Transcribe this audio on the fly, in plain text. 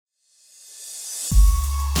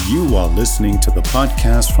You are listening to the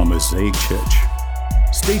podcast from Mosaic Church.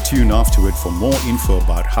 Stay tuned after it for more info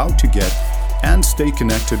about how to get and stay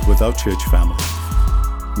connected with our church family.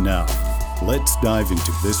 Now, let's dive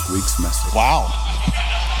into this week's message. Wow.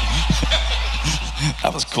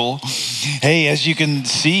 That was cool. Hey, as you can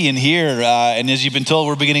see and hear, and as you've been told,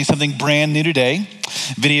 we're beginning something brand new today.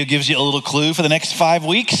 Video gives you a little clue. For the next 5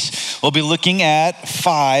 weeks, we'll be looking at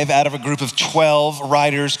 5 out of a group of 12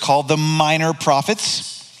 writers called the Minor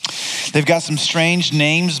Prophets. They've got some strange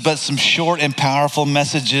names, but some short and powerful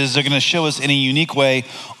messages. They're going to show us in a unique way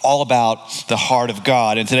all about the heart of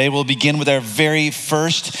God. And today we'll begin with our very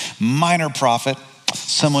first minor prophet,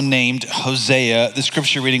 someone named Hosea. The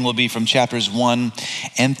scripture reading will be from chapters 1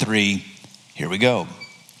 and 3. Here we go.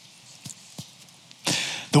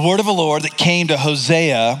 The word of the Lord that came to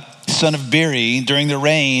Hosea, son of Beeri, during the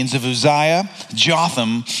reigns of Uzziah,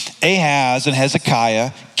 Jotham, Ahaz, and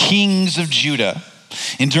Hezekiah, kings of Judah,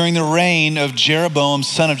 and during the reign of Jeroboam,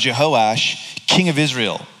 son of Jehoash, king of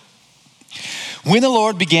Israel. When the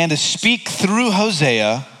Lord began to speak through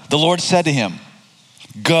Hosea, the Lord said to him,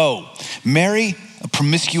 "Go, marry a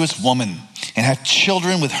promiscuous woman and have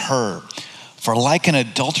children with her. For like an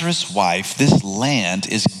adulterous wife, this land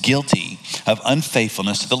is guilty of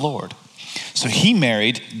unfaithfulness to the Lord." So he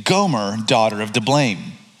married Gomer, daughter of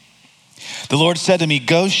Diblaim. The Lord said to me,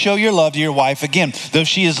 "Go show your love to your wife again, though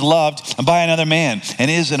she is loved by another man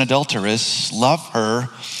and is an adulteress. Love her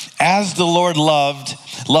as the Lord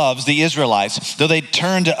loves the Israelites, though they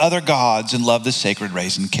turn to other gods and love the sacred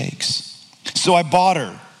raisin cakes." So I bought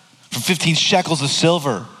her for 15 shekels of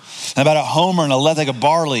silver, and about a homer and a lethech of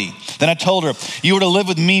barley. Then I told her, "You are to live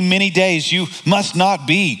with me many days. You must not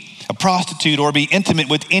be a prostitute or be intimate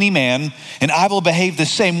with any man, and I will behave the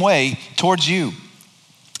same way towards you.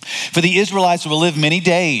 For the Israelites will live many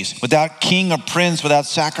days without king or prince, without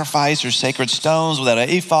sacrifice or sacred stones, without an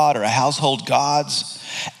ephod or a household gods.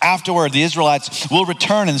 Afterward, the Israelites will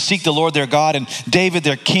return and seek the Lord their God, and David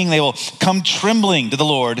their king. They will come trembling to the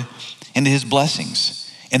Lord and to his blessings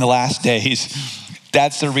in the last days."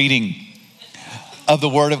 That's the reading of the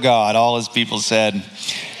word of God. All his people said,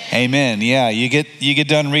 amen. Yeah, you get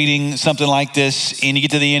done reading something like this and you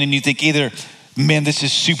get to the end and you think either, man, this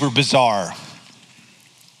is super bizarre,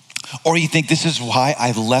 or you think this is why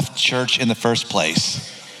I left church in the first place.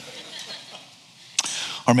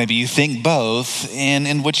 Or maybe you think both, and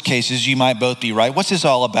in which cases you might both be right. What's this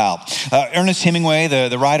all about? Ernest Hemingway,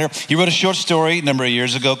 the writer, he wrote a short story a number of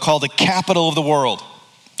years ago called The Capital of the World.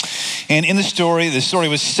 And in the story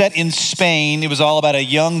was set in Spain. It was all about a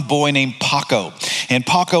young boy named Paco. And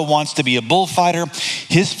Paco wants to be a bullfighter.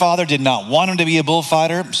 His father did not want him to be a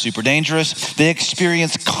bullfighter, super dangerous. They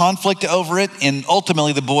experience conflict over it, and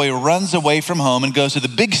ultimately the boy runs away from home and goes to the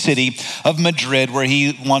big city of Madrid, where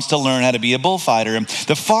he wants to learn how to be a bullfighter. And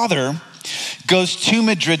the father goes to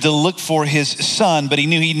Madrid to look for his son, but he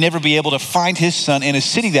knew he'd never be able to find his son in a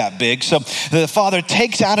city that big. So the father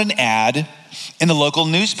takes out an ad in the local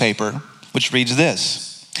newspaper, which reads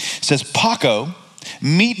this. It says, "Paco,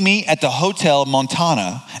 meet me at the Hotel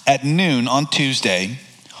Montana at noon on Tuesday.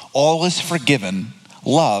 All is forgiven.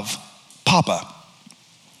 Love, Papa."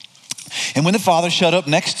 And when the father showed up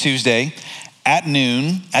next Tuesday at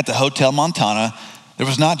noon at the Hotel Montana, there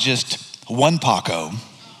was not just one Paco.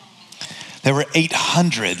 There were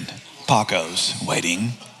 800 Pacos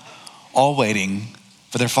waiting, all waiting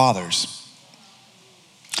for their fathers.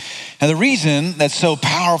 Now, the reason that's so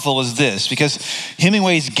powerful is this, because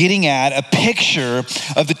Hemingway's getting at a picture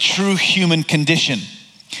of the true human condition.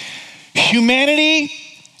 Humanity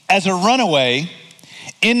as a runaway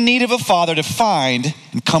in need of a father to find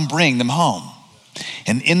and come bring them home.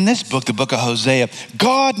 And in this book, the book of Hosea,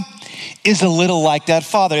 God is a little like that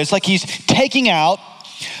father. It's like he's taking out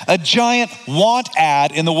a giant want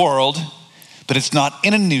ad in the world, but it's not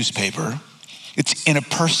in a newspaper. It's in a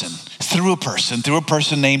person, through a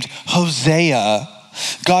person named Hosea.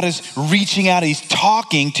 God is reaching out. He's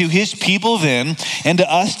talking to his people then and to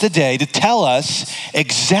us today to tell us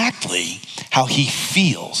exactly how he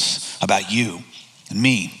feels about you and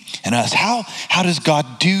me and us. How does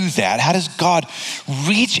God do that? How does God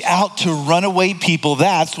reach out to runaway people?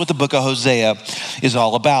 That's what the book of Hosea is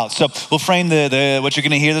all about. So we'll frame what you're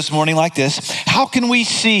going to hear this morning like this. How can we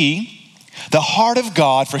see the heart of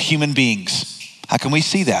God for human beings? How can we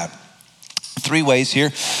see that? 3 ways here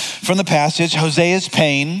from the passage. Hosea's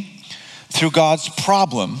pain, through God's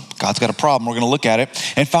problem. God's got a problem. We're going to look at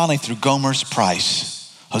it. And finally, through Gomer's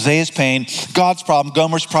price. Hosea's pain, God's problem,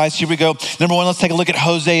 Gomer's price. Here we go. Number 1, let's take a look at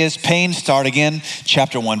Hosea's pain. Start again,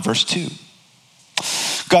 chapter 1, verse 2.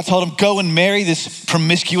 God told him, "Go and marry this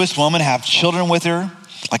promiscuous woman, have children with her.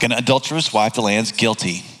 Like an adulterous wife, the land's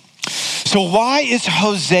guilty So why is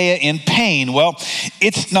Hosea in pain? Well,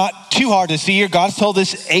 it's not too hard to see here. God told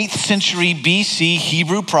this 8th century BC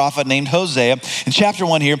Hebrew prophet named Hosea in chapter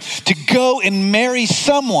 1 here to go and marry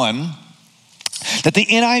someone that the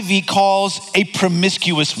NIV calls a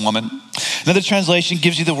promiscuous woman. Another translation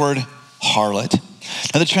gives you the word harlot.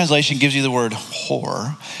 Another translation gives you the word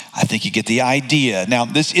whore. I think you get the idea. Now,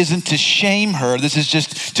 this isn't to shame her. This is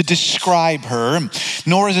just to describe her.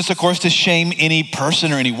 Nor is this, of course, to shame any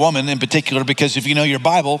person or any woman in particular, because if you know your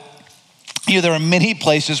Bible, there are many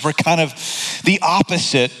places where kind of the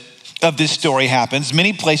opposite of this story happens.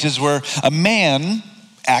 Many places where a man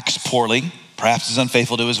acts poorly, perhaps is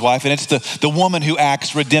unfaithful to his wife, and it's the woman who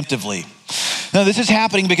acts redemptively. Now, this is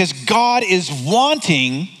happening because God is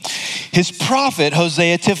wanting his prophet,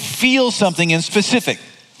 Hosea, to feel something in specific.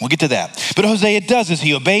 We'll get to that. But Hosea does this.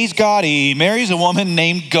 He obeys God. He marries a woman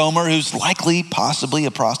named Gomer, who's likely, possibly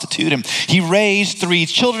a prostitute. And he raised 3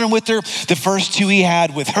 children with her. The first 2 he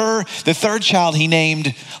had with her. The third child he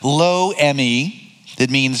named Lo-Ami. That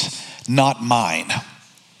means not mine.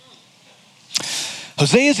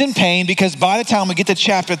 Hosea is in pain because by the time we get to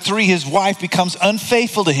chapter 3, his wife becomes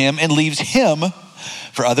unfaithful to him and leaves him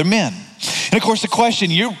for other men. And of course, the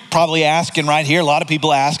question you're probably asking right here, a lot of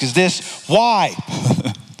people ask, is this: why?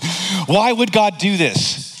 Why would God do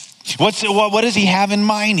this? What does he have in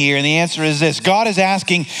mind here? And the answer is this: God is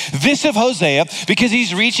asking this of Hosea because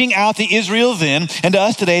he's reaching out to Israel then and to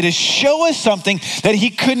us today to show us something that he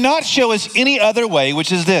could not show us any other way,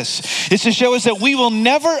 which is this. It's to show us that we will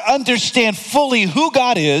never understand fully who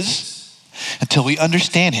God is until we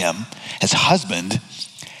understand him as husband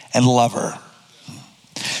and lover.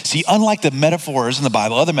 See, unlike the metaphors in the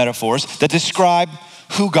Bible, other metaphors that describe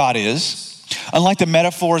who God is, unlike the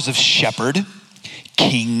metaphors of shepherd,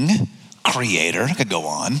 king, creator, I could go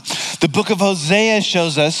on, the book of Hosea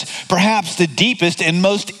shows us perhaps the deepest and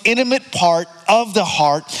most intimate part of the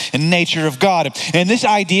heart and nature of God. And this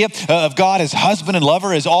idea of God as husband and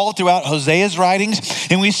lover is all throughout Hosea's writings,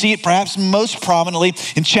 and we see it perhaps most prominently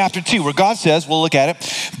in chapter 2, where God says, we'll look at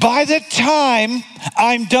it, by the time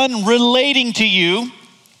I'm done relating to you,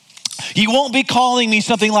 you won't be calling me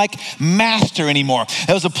something like master anymore.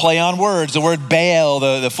 That was a play on words. The word Baal,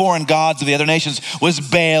 the foreign gods of the other nations, was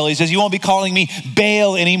Baal. He says, you won't be calling me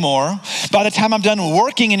Baal anymore. By the time I'm done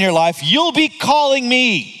working in your life, you'll be calling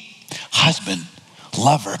me husband,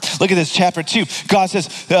 lover. Look at this, chapter 2. God says,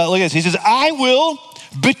 look at this. He says, I will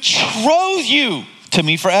betroth you to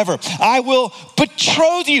me forever. I will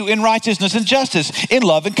betroth you in righteousness and justice, in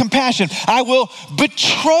love and compassion. I will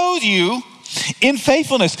betroth you in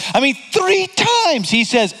faithfulness. 3 times he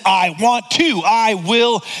says, I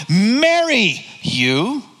will marry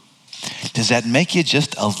you. Does that make you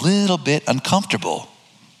just a little bit uncomfortable?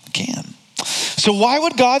 It can. So why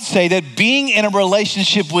would God say that being in a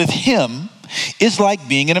relationship with him is like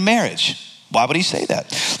being in a marriage? Why would he say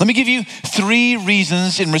that? Let me give you 3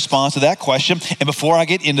 reasons in response to that question. And before I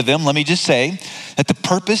get into them, let me just say that the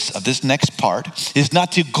purpose of this next part is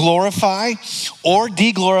not to glorify or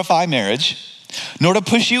de-glorify marriage, nor to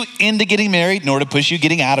push you into getting married, nor to push you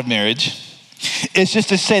getting out of marriage. It's just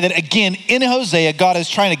to say that, again, in Hosea, God is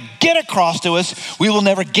trying to get across to us, we will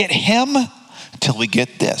never get him until we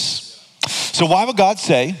get this. So why would God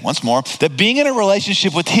say, once more, that being in a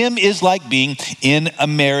relationship with him is like being in a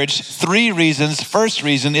marriage? 3 reasons. First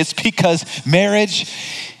reason, it's because marriage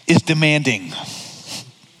is demanding.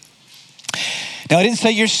 Now, I didn't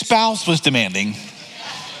say your spouse was demanding,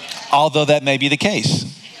 although that may be the case.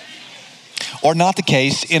 Or not the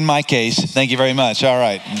case, in my case. Thank you very much. All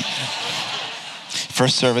right.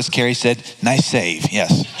 First service, Carrie said, nice save.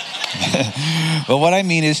 Yes. But what I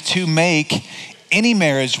mean is, to make any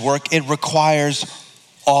marriage work, it requires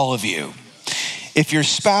all of you. If your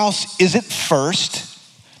spouse isn't first,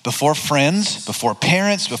 before friends, before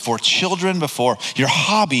parents, before children, before your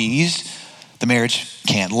hobbies, the marriage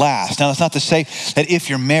can't last. Now, that's not to say that if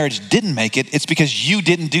your marriage didn't make it, it's because you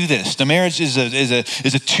didn't do this. The marriage is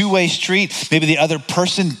a two-way street. Maybe the other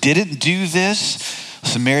person didn't do this.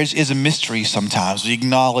 So marriage is a mystery sometimes. We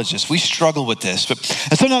acknowledge this. We struggle with this.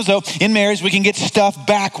 And sometimes, though, in marriage, we can get stuff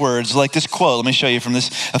backwards, like this quote. Let me show you from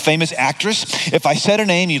a famous actress. If I said her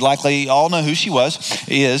name, you'd likely all know who she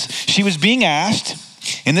is. She was being asked,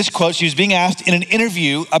 in this quote, she was being asked in an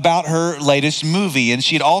interview about her latest movie. And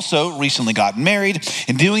she had also recently gotten married.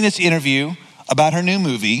 And doing this interview about her new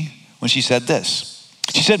movie, when she said this.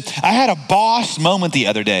 She said, I had a boss moment the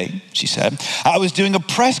other day, she said. I was doing a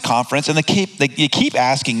press conference and you keep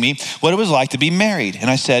asking me what it was like to be married. And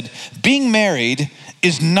I said, being married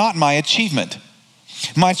is not my achievement.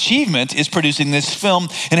 My achievement is producing this film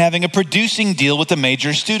and having a producing deal with a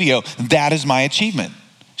major studio. That is my achievement.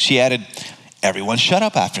 She added, everyone shut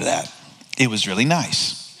up after that. It was really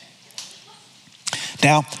nice.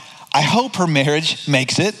 Now, I hope her marriage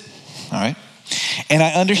makes it, all right? And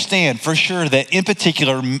I understand for sure that in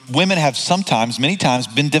particular, women have sometimes, many times,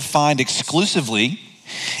 been defined exclusively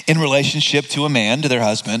in relationship to a man, to their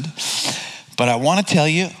husband. But I want to tell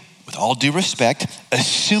you, with all due respect,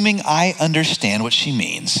 assuming I understand what she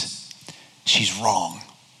means, she's wrong.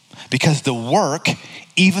 Because the work,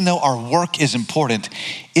 even though our work is important,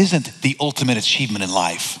 isn't the ultimate achievement in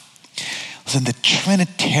life. Listen, the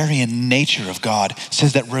Trinitarian nature of God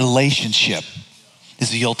says that relationship is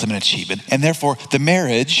the ultimate achievement. And therefore, the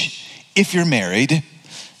marriage, if you're married,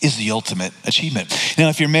 is the ultimate achievement. Now,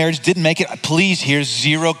 if your marriage didn't make it, please, here's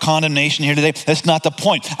zero condemnation here today. That's not the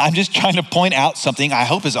point. I'm just trying to point out something I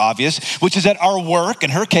hope is obvious, which is that our work, in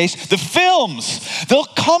her case, the films, they'll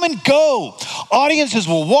come and go. Audiences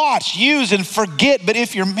will watch, use, and forget. But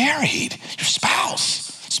if you're married, your spouse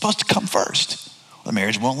is supposed to come first. The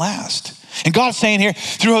marriage won't last. And God's saying here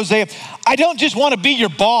through Hosea, I don't just want to be your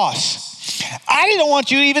boss. I didn't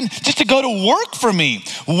want you even just to go to work for me.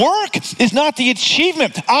 Work is not the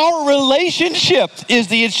achievement. Our relationship is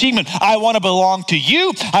the achievement. I want to belong to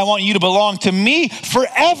you. I want you to belong to me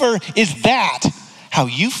forever. Is that how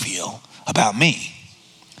you feel about me?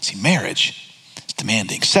 See, marriage is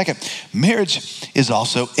demanding. Second, marriage is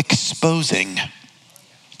also exposing.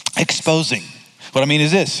 Exposing. What I mean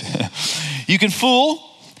is this. You can fool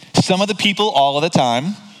some of the people all of the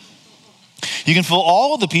time. You can fool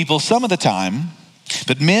all of the people some of the time,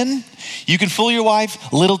 but men, you can fool your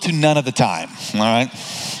wife little to none of the time, all right?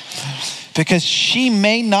 Because she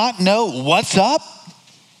may not know what's up,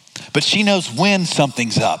 but she knows when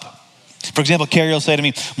something's up. For example, Carrie will say to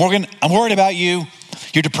me, Morgan, I'm worried about you.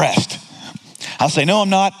 You're depressed. I'll say, no, I'm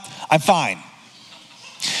not. I'm fine.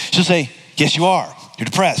 She'll say, yes, you are. You're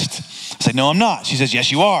depressed. I'll say, no, I'm not. She says,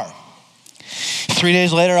 yes, you are. 3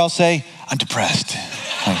 days later, I'll say, I'm depressed.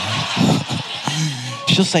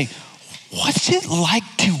 She'll say, what's it like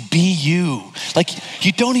to be you? Like,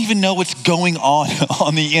 you don't even know what's going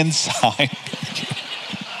on the inside.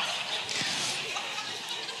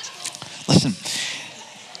 Listen,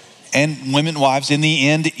 and women, wives, in the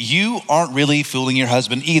end, you aren't really fooling your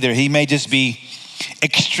husband either. He may just be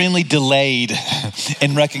extremely delayed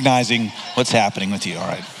in recognizing what's happening with you, all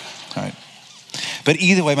right? But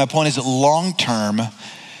either way, my point is that long term,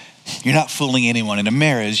 you're not fooling anyone in a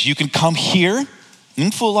marriage. You can come here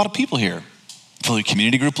and fool a lot of people here. Fool your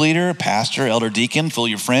community group leader, pastor, elder, deacon, fool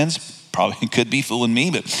your friends. Probably could be fooling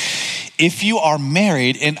me, but if you are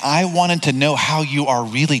married and I wanted to know how you are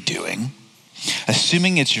really doing,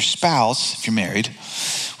 assuming it's your spouse, if you're married,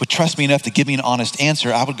 would trust me enough to give me an honest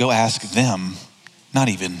answer, I would go ask them, not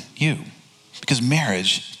even you, because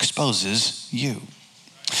marriage exposes you.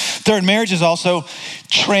 Third, marriage is also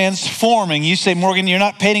transforming. You say, Morgan, you're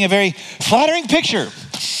not painting a very flattering picture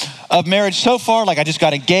of marriage so far. Like, I just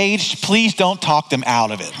got engaged. Please don't talk them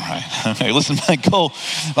out of it. Right? Okay, listen,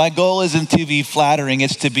 my goal isn't to be flattering.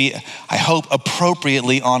 It's to be, I hope,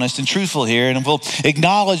 appropriately honest and truthful here. And we'll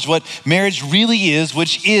acknowledge what marriage really is,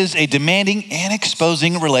 which is a demanding and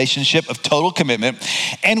exposing relationship of total commitment.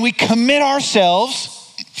 And we commit ourselves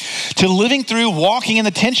to living through, walking in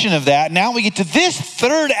the tension of that. Now we get to this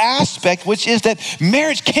third aspect, which is that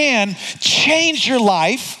marriage can change your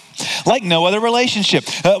life like no other relationship.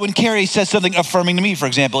 When Carrie says something affirming to me, for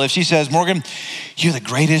example, if she says, Morgan, you're the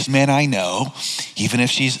greatest man I know, even if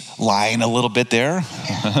she's lying a little bit there.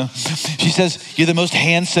 She says, you're the most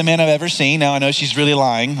handsome man I've ever seen. Now I know she's really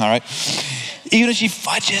lying, all right? Even if she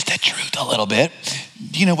fudges the truth a little bit,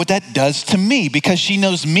 you know what that does to me, because she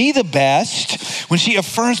knows me the best. When she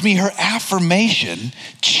affirms me, her affirmation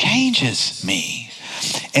changes me.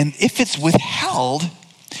 And if it's withheld,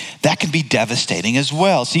 that can be devastating as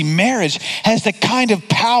well. See, marriage has the kind of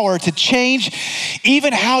power to change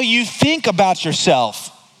even how you think about yourself,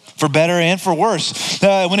 for better and for worse.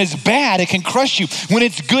 When it's bad, it can crush you. When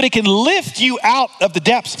it's good, it can lift you out of the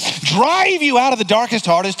depths, drive you out of the darkest,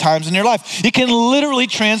 hardest times in your life. It can literally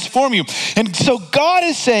transform you. And so God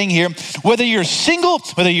is saying here, whether you're single,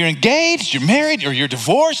 whether you're engaged, you're married, or you're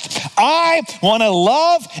divorced, I want to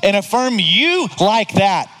love and affirm you like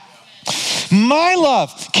that. My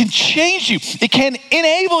love can change you. It can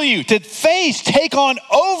enable you to face, take on,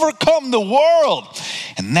 overcome the world.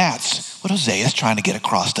 And that's what Hosea is trying to get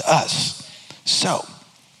across to us. So,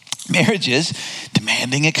 marriage is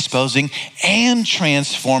demanding, exposing, and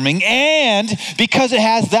transforming. And because it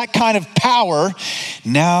has that kind of power,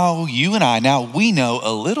 now we know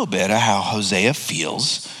a little bit of how Hosea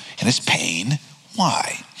feels and his pain.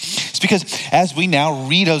 Why? It's because as we now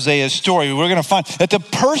read Hosea's story, we're going to find that the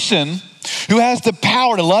person who has the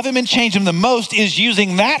power to love him and change him the most, is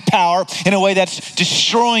using that power in a way that's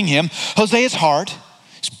destroying him. Hosea's heart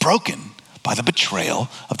is broken by the betrayal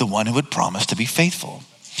of the one who had promised to be faithful.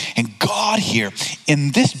 And God here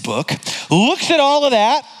in this book looks at all of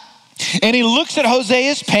that, and he looks at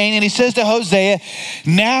Hosea's pain, and he says to Hosea,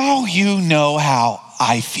 now you know how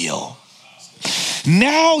I feel.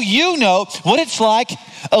 Now you know what it's like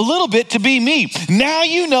a little bit to be me. Now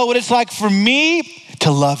you know what it's like for me to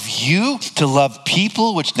love you, to love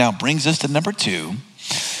people, which now brings us to number 2,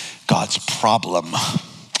 God's problem.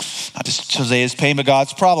 Not just Hosea's pain, but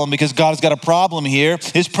God's problem, because God has got a problem here.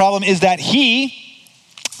 His problem is that he,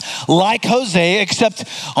 like Hosea, except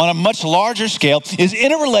on a much larger scale, is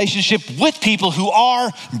in a relationship with people who are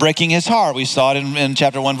breaking his heart. We saw it in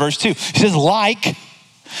chapter 1, verse 2. He says, like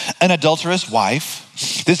an adulterous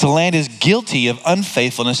wife, this land is guilty of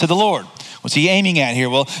unfaithfulness to the Lord. What's he aiming at here?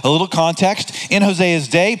 Well, a little context. In Hosea's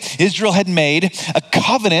day, Israel had made a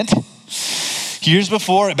covenant years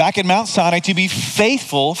before, back in Mount Sinai, to be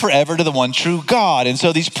faithful forever to the one true God. And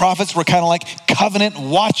so these prophets were kind of like covenant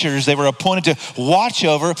watchers. They were appointed to watch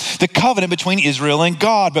over the covenant between Israel and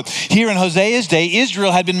God. But here in Hosea's day,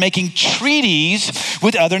 Israel had been making treaties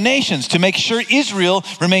with other nations to make sure Israel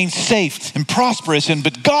remained safe and prosperous.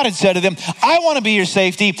 But God had said to them, I want to be your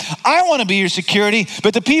safety. I want to be your security.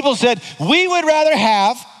 But the people said, we would rather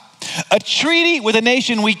have a treaty with a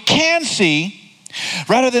nation we can see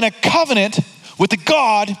rather than a covenant with the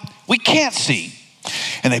God we can't see.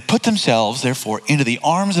 And they put themselves, therefore, into the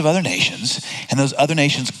arms of other nations, and those other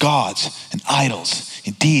nations' gods and idols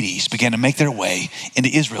and deities began to make their way into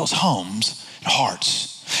Israel's homes and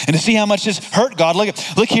hearts. And to see how much this hurt God,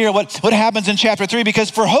 look here what happens in chapter 3, because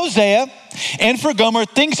for Hosea and for Gomer,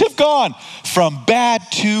 things have gone from bad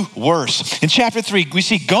to worse. In chapter 3, we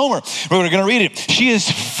see Gomer, we're going to read it, she has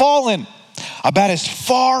fallen about as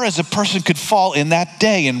far as a person could fall in that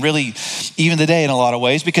day, and really even today in a lot of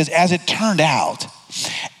ways, because as it turned out,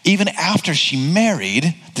 even after she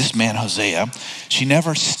married this man Hosea, she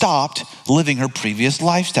never stopped living her previous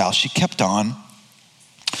lifestyle. She kept on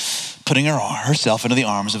putting herself into the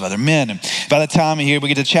arms of other men. And by the time here we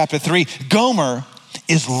get to chapter 3, Gomer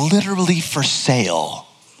is literally for sale.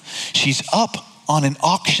 She's up on an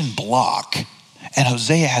auction block, and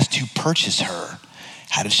Hosea has to purchase her.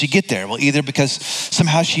 How did she get there? Well, either because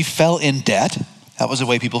somehow she fell in debt. That was the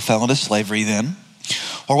way people fell into slavery then.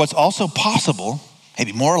 Or what's also possible,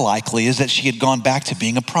 maybe more likely, is that she had gone back to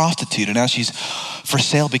being a prostitute, and now she's for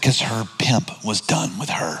sale because her pimp was done with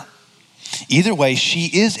her. Either way, she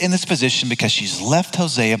is in this position because she's left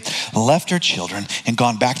Hosea, left her children, and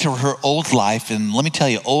gone back to her old life. And let me tell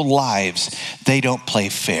you, old lives, they don't play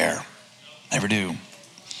fair. Never do.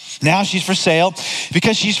 Now she's for sale.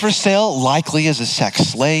 Because she's for sale, likely as a sex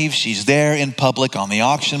slave, she's there in public on the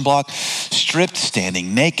auction block, stripped,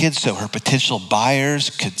 standing naked, so her potential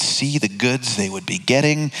buyers could see the goods they would be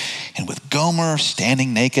getting. And with Gomer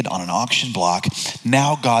standing naked on an auction block,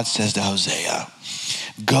 now God says to Hosea,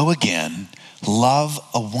 go again, love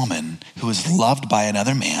a woman who is loved by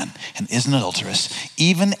another man and is an adulteress,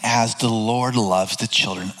 even as the Lord loves the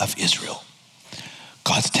children of Israel.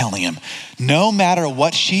 God's telling him, no matter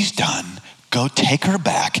what she's done, go take her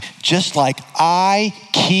back, just like I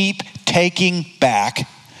keep taking back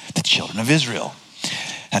the children of Israel.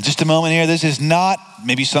 Now, just a moment here, this is not,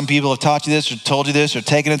 maybe some people have taught you this or told you this or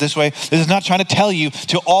taken it this way. This is not trying to tell you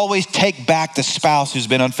to always take back the spouse who's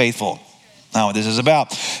been unfaithful. Not what this is about.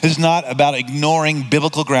 This is not about ignoring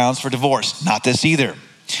biblical grounds for divorce. Not this either.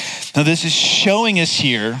 Now, this is showing us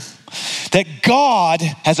here that God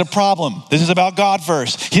has a problem. This is about God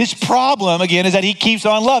first. His problem, again, is that he keeps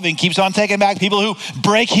on loving, keeps on taking back people who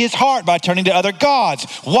break his heart by turning to other gods.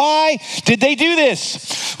 Why did they do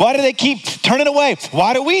this? Why do they keep turning away?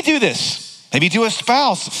 Why do we do this? Maybe to a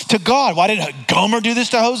spouse, to God. Why did Gomer do this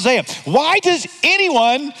to Hosea? Why does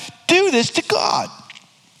anyone do this to God?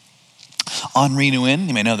 Henri Nouwen,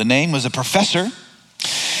 you may know the name, was a professor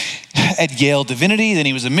at Yale Divinity. Then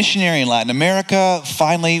he was a missionary in Latin America.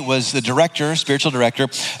 Finally was the director, spiritual director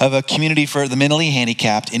of a community for the mentally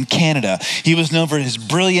handicapped in Canada. He was known for his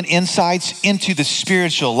brilliant insights into the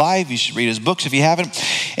spiritual life. You should read his books if you haven't.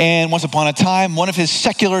 And once upon a time, one of his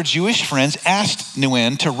secular Jewish friends asked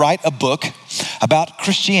Nouwen to write a book about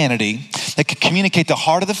Christianity that could communicate the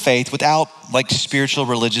heart of the faith without like spiritual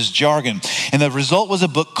religious jargon. And the result was a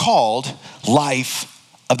book called Life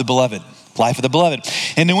of the Beloved. Life of the Beloved.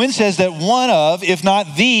 And Nouwen says that one of, if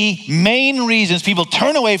not the main reasons people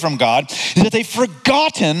turn away from God is that they've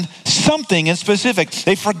forgotten something in specific.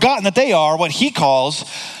 They've forgotten that they are what he calls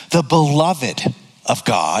the beloved of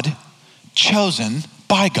God, chosen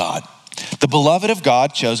by God. The beloved of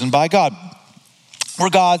God, chosen by God. We're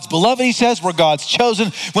God's beloved, he says. We're God's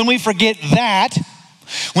chosen. When we forget that,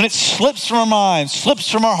 when it slips from our minds,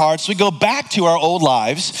 slips from our hearts, we go back to our old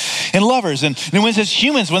lives and lovers. And when it says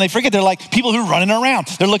humans, when they forget, they're like people who are running around.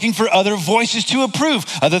 They're looking for other voices to approve,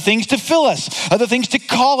 other things to fill us, other things to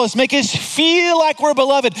call us, make us feel like we're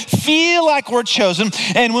beloved, feel like we're chosen.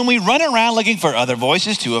 And when we run around looking for other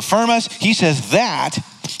voices to affirm us, he says that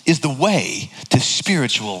is the way to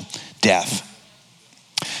spiritual death.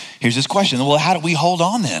 Here's this question. Well, how do we hold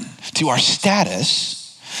on then to our status?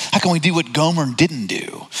 How can we do what Gomer didn't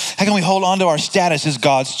do? How can we hold on to our status as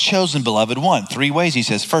God's chosen beloved one? 3 ways, he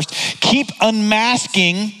says. First, keep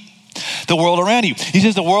unmasking the world around you. He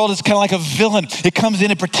says the world is kind of like a villain. It comes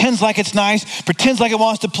in and pretends like it's nice, pretends like it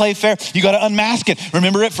wants to play fair. You got to unmask it.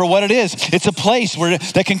 Remember it for what it is. It's a place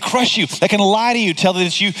that can crush you, that can lie to you, tell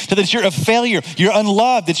that you're a failure, you're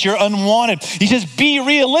unloved, that you're unwanted. He says, be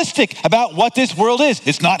realistic about what this world is.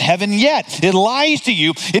 It's not heaven yet. It lies to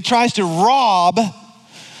you. It tries to rob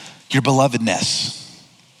your belovedness.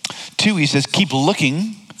 2, he says, keep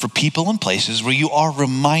looking for people and places where you are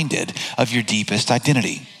reminded of your deepest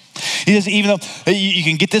identity. He says, even though you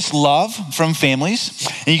can get this love from families,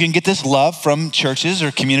 and you can get this love from churches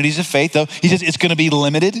or communities of faith, though, he says it's going to be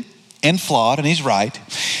limited and flawed, and he's right.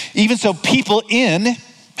 Even so, people in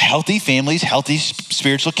healthy families, healthy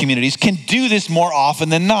spiritual communities can do this more often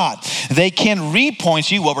than not. They can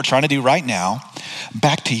repoint you, what we're trying to do right now,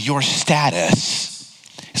 back to your status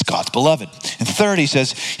as God's beloved. And 3rd, he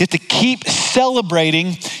says, you have to keep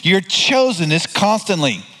celebrating your chosenness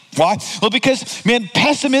constantly. Why? Well, because, man,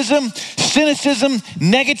 pessimism, cynicism,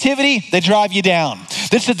 negativity, they drive you down.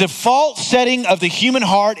 That's the default setting of the human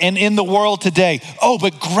heart and in the world today. Oh,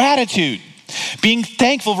 but gratitude, being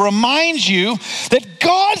thankful, reminds you that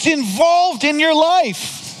God's involved in your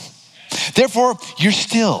life. Therefore, you're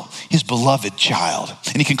still his beloved child.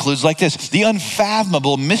 And he concludes like this: the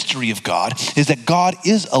unfathomable mystery of God is that God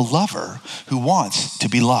is a lover who wants to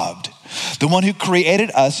be loved. The one who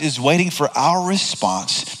created us is waiting for our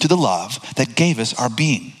response to the love that gave us our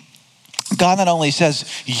being. God not only says,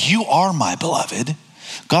 you are my beloved,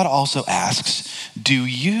 God also asks, do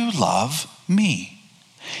you love me?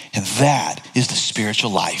 And that is the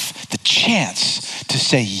spiritual life, the chance to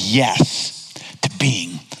say yes to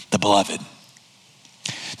being the beloved.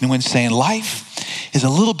 And when saying life is a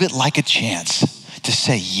little bit like a chance to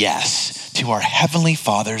say yes to our Heavenly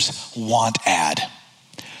Father's want ad.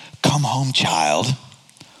 Come home, child.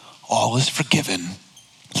 All is forgiven.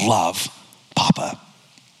 Love, Papa.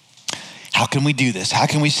 How can we do this? How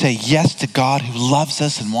can we say yes to God who loves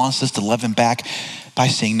us and wants us to love him back? By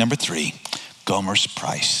saying, number 3, Gomer's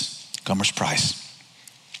price. Gomer's price.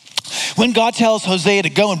 When God tells Hosea to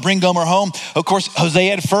go and bring Gomer home, of course,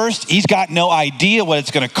 Hosea at first, he's got no idea what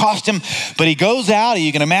it's going to cost him, but he goes out,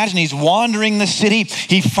 you can imagine he's wandering the city.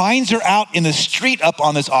 He finds her out in the street up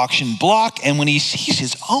on this auction block, and when he sees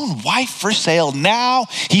his own wife for sale, now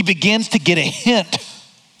he begins to get a hint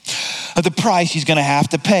of the price he's going to have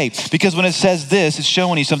to pay. Because when it says this, it's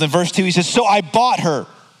showing you something. Verse 2, he says, so I bought her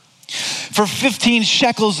for 15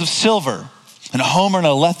 shekels of silver and a homer and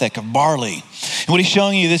a lethek of barley. And what he's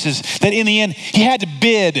showing you this is that in the end, he had to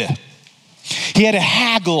bid. He had to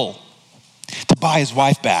haggle to buy his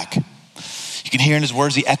wife back. You can hear in his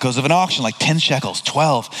words the echoes of an auction, like 10 shekels,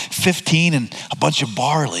 12, 15, and a bunch of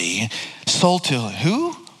barley. Sold to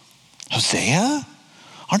who? Hosea?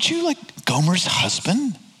 Aren't you like Gomer's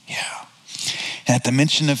husband? Yeah. And at the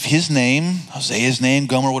mention of his name, Hosea's name,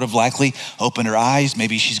 Gomer would have likely opened her eyes.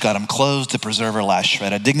 Maybe she's got them closed to preserve her last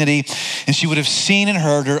shred of dignity. And she would have seen and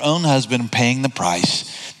heard her own husband paying the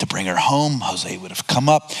price to bring her home. Hosea would have come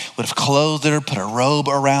up, would have clothed her, put a robe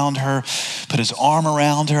around her, put his arm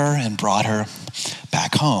around her, and brought her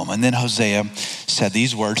back home. And then Hosea said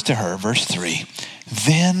these words to her, verse 3,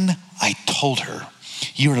 then I told her,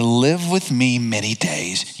 you are to live with me many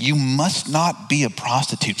days. You must not be a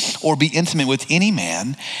prostitute or be intimate with any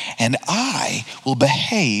man, and I will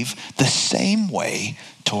behave the same way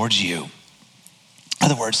towards you. In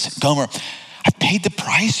other words, Gomer, I paid the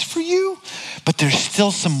price for you, but there's still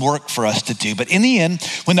some work for us to do. But in the end,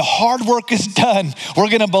 when the hard work is done, we're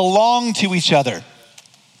going to belong to each other.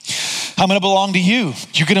 I'm going to belong to you.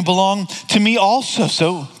 You're going to belong to me also.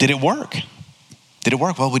 So did it work? Did it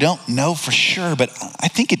work? Well, we don't know for sure, but I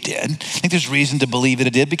think it did. I think there's reason to believe that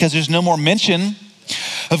it did because there's no more mention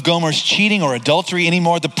of Gomer's cheating or adultery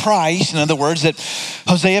anymore. The price, in other words, that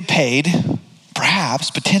Hosea paid,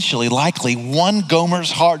 perhaps, potentially, likely, won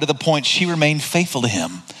Gomer's heart to the point she remained faithful to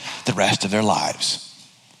him the rest of their lives.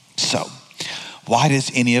 So, why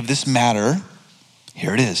does any of this matter?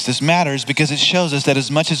 Here it is. This matters because it shows us that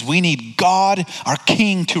as much as we need God, our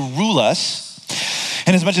King, to rule us,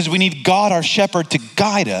 And as much as we need God, our shepherd, to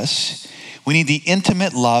guide us, we need the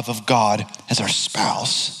intimate love of God as our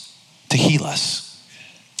spouse to heal us.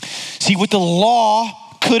 See, what the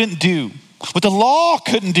law couldn't do,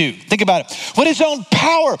 think about it, what his own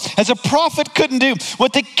power as a prophet couldn't do,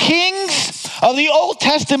 what the kings of the Old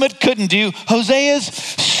Testament couldn't do, Hosea's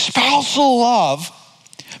spousal love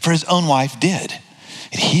for his own wife did.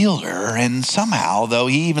 It healed her, and somehow, though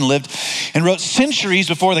he even lived and wrote centuries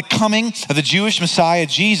before the coming of the Jewish Messiah,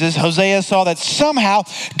 Jesus, Hosea saw that somehow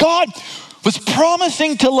God was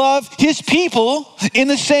promising to love his people in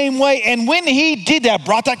the same way. And when he did that,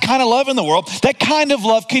 brought that kind of love in the world, that kind of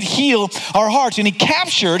love could heal our hearts. And he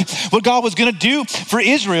captured what God was gonna do for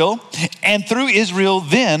Israel and through Israel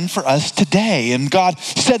then for us today. And God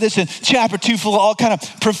said this in chapter 2, full of all kind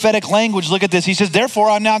of prophetic language. Look at this. He says, therefore,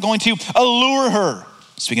 I'm now going to allure her.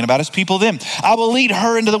 Speaking about his people then. I will lead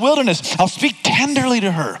her into the wilderness. I'll speak tenderly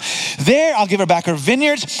to her. There, I'll give her back her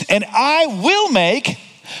vineyards, and I will make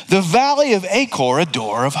the valley of Achor a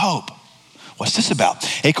door of hope. What's this about?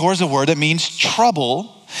 Achor is a word that means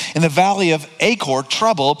trouble. In the valley of Achor,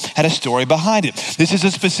 trouble had a story behind it. This is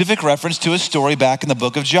a specific reference to a story back in the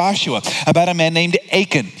book of Joshua about a man named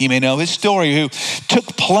Achan. You may know his story, who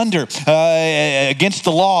took plunder against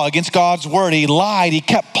the law, against God's word. He lied. He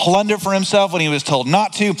kept plunder for himself when he was told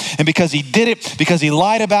not to. And because he did it, because he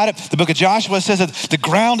lied about it, the book of Joshua says that the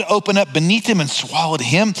ground opened up beneath him and swallowed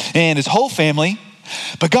him and his whole family.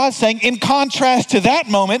 But God's saying, in contrast to that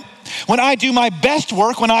moment, when I do my best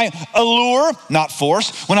work, when I allure, not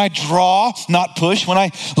force, when I draw, not push, when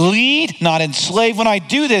I lead, not enslave, when I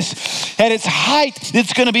do this at its height,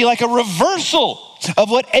 it's gonna be like a reversal of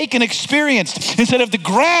what Achan experienced. Instead of the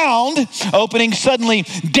ground opening suddenly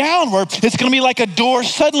downward, it's gonna be like a door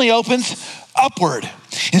suddenly opens upward.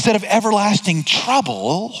 Instead of everlasting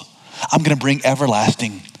trouble, I'm gonna bring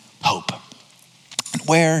everlasting hope.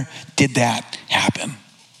 Where did that happen?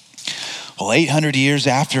 Well, 800 years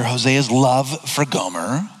after Hosea's love for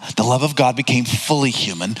Gomer, the love of God became fully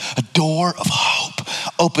human. A door of hope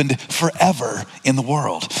opened forever in the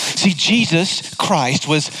world. See, Jesus Christ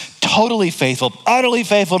was totally faithful, utterly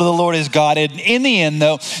faithful to the Lord his God. And in the end,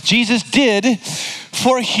 though, Jesus did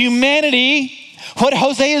for humanity what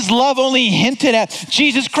Hosea's love only hinted at.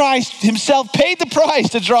 Jesus Christ himself paid the price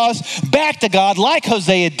to draw us back to God like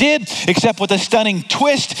Hosea did, except with a stunning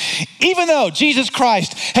twist. Even though Jesus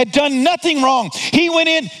Christ had done nothing wrong, he went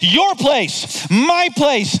in your place, my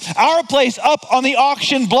place, our place up on the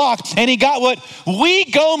auction block, and he got what we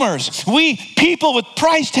Gomers, we people with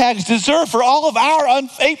price tags deserve for all of our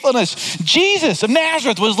unfaithfulness. Jesus of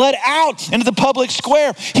Nazareth was led out into the public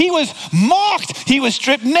square. He was mocked. He was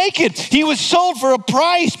stripped naked. He was sold for a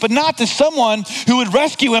price, but not to someone who would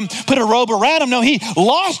rescue him, put a robe around him. No, he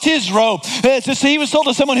lost his robe. He was sold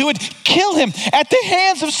to someone who would kill him at the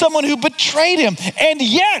hands of someone who betrayed him. And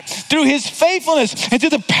yet, through his faithfulness and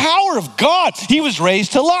through the power of God, he was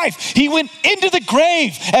raised to life. He went into the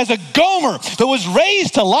grave as a Gomer, but was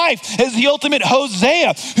raised to life as the ultimate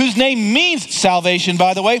Hosea, whose name means salvation,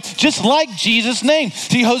 by the way, just like Jesus' name.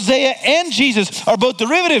 See, Hosea and Jesus are both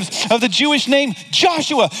derivatives of the Jewish name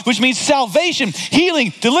Joshua, which means salvation,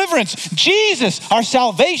 healing, deliverance. Jesus, our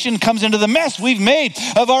salvation, comes into the mess we've made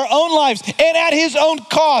of our own lives, and at his own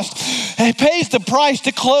cost, he pays the price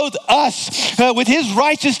to clothe us with his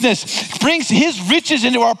righteousness, brings his riches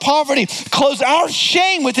into our poverty, clothes our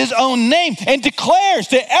shame with his own name, and declares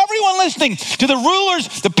to everyone listening, to the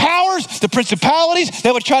rulers, the powers, the principalities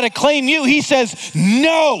that would try to claim you, he says,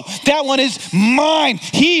 no, that one is mine.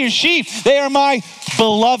 He or she, they are my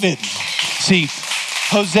beloved. See,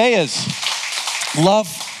 Hosea's love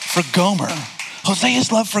for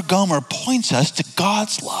Gomer points us to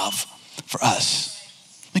God's love for us.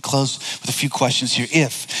 Let me close with a few questions here.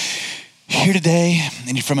 If you're here today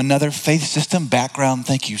and you're from another faith system background,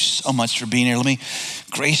 thank you so much for being here. Let me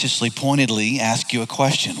graciously, pointedly ask you a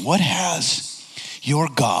question. What has your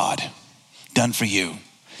God done for you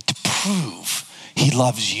to prove he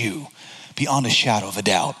loves you beyond a shadow of a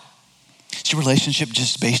doubt? Is your relationship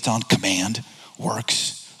just based on command,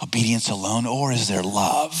 works, obedience alone, or is there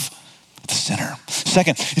love at the center?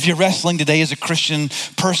 Second, if you're wrestling today as a Christian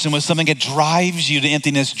person with something that drives you to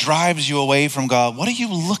emptiness, drives you away from God, what are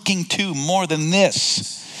you looking to more than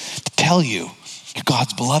this to tell you you're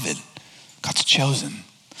God's beloved, God's chosen?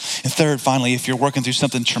 And third, finally, if you're working through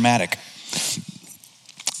something traumatic,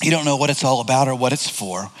 you don't know what it's all about or what it's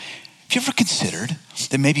for, have you ever considered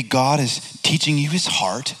that maybe God is teaching you his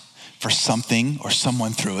heart for something or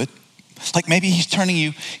someone through it? Like maybe he's turning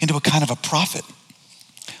you into a kind of a prophet,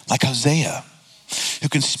 like Hosea, who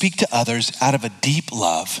can speak to others out of a deep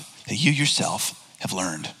love that you yourself have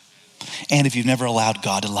learned. And if you've never allowed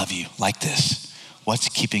God to love you like this, what's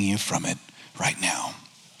keeping you from it right now?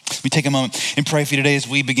 We take a moment and pray for you today as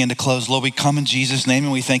we begin to close. Lord, we come in Jesus' name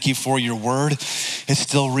and we thank you for your word. It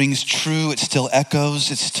still rings true. It still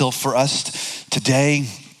echoes. It's still for us today.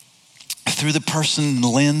 Through the person and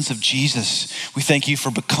lens of Jesus, we thank you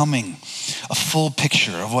for becoming a full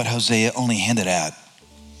picture of what Hosea only hinted at.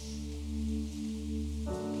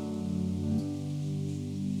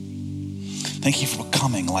 Thank you for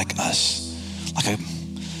becoming like us,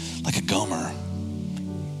 like a Gomer,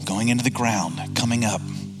 going into the ground, coming up.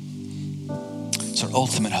 It's our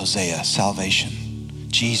ultimate Hosea, salvation,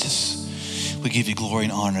 Jesus. We give you glory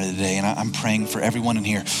and honor today. And I'm praying for everyone in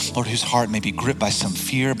here, Lord, whose heart may be gripped by some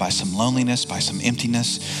fear, by some loneliness, by some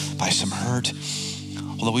emptiness, by some hurt.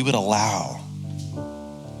 Although we would allow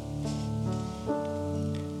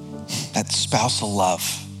that spousal love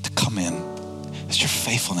to come in as your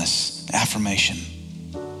faithfulness, affirmation,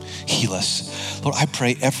 heal us. Lord, I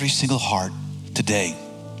pray every single heart today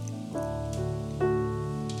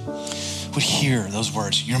would hear those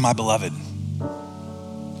words. You're my beloved.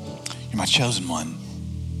 You're my chosen one.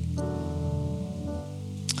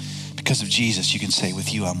 Because of Jesus, you can say,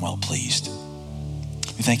 with you, I'm well pleased.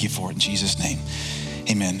 We thank you for it in Jesus' name.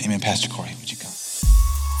 Amen. Amen. Pastor Corey, would you come?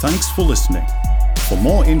 Thanks for listening. For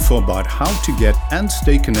more info about how to get and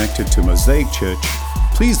stay connected to Mosaic Church,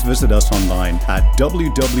 please visit us online at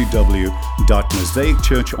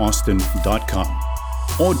www.mosaicchurchaustin.com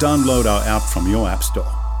or download our app from your app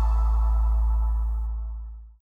store.